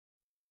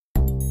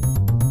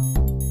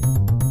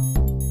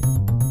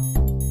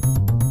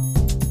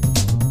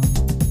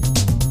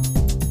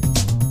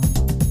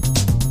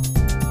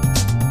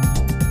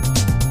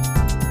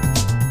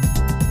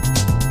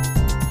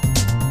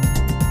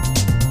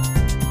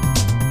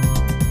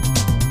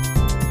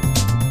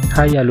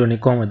හයි යාළුවනේ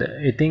කොහමද?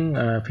 ඉතින්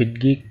ෆිට්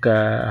ගීක්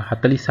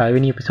 46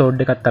 වෙනි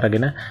එපිසෝඩ් එකත්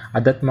අරගෙන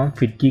අදත් මම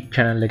ෆිට් ගීක්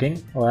channel එකෙන්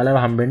ඔයාලව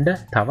හම්බෙන්න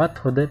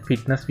තවත් හොඳ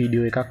ෆිට්නස්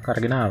වීඩියෝ එකක්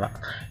අරගෙන ආවා.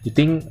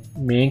 ඉතින්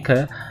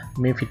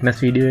මේ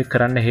ෆිට්නස් වීඩියෝ එක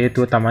කරන්න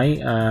හේතුව තමයි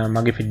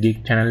මගේ ෆිට් ගීක්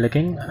channel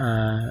එකෙන්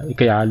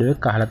එක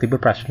යාළුවෙක් අහලා තිබ්බ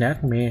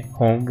ප්‍රශ්නයක් මේ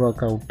හෝම්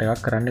වර්කවුට්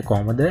එකක් කරන්නේ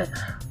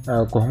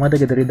කොහොමද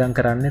ගෙදර ඉඳන්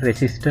කරන්නේ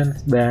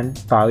රෙසිස්ටන්ස්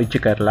බෑන්ඩ් පාවිච්චි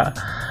කරලා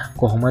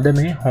කොහොමද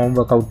මේ හෝම්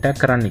වර්කවුට්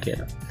එකක් කරන්නේ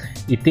කියලා.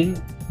 ඉතින්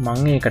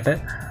මම ඒකට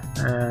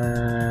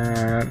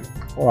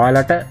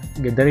ඔයාලට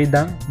ගෙදර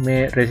ඉඳන් මේ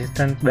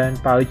රෙසිස්ටන්ස් බෑන්ඩ්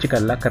පාවිච්චි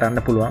කරලා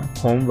කරන්න පුළුවන්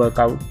හෝම්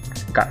වර්කවුට්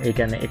එක, ඒ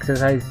කියන්නේ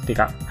එක්සර්සයිස්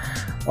ටික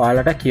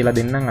ඔයාලට කියලා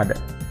දෙන්නම් අද.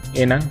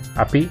 එහෙනම්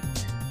අපි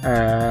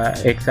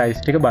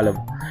එක්සර්සයිස් ටික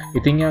බලමු.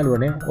 ඉතින්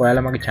යාළුවනේ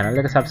ඔයාලා මගේ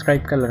channel එක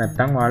subscribe කරලා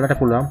නැත්නම් ඔයාලට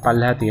පුළුවන්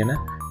පල්ලෙහා තියෙන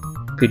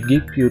Fit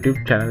Geek YouTube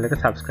channel එක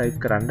subscribe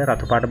කරන්න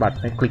රතු පාට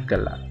බටන් එක click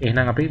කරලා.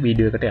 එහෙනම් අපි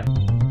වීඩියෝ එකට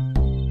යමු.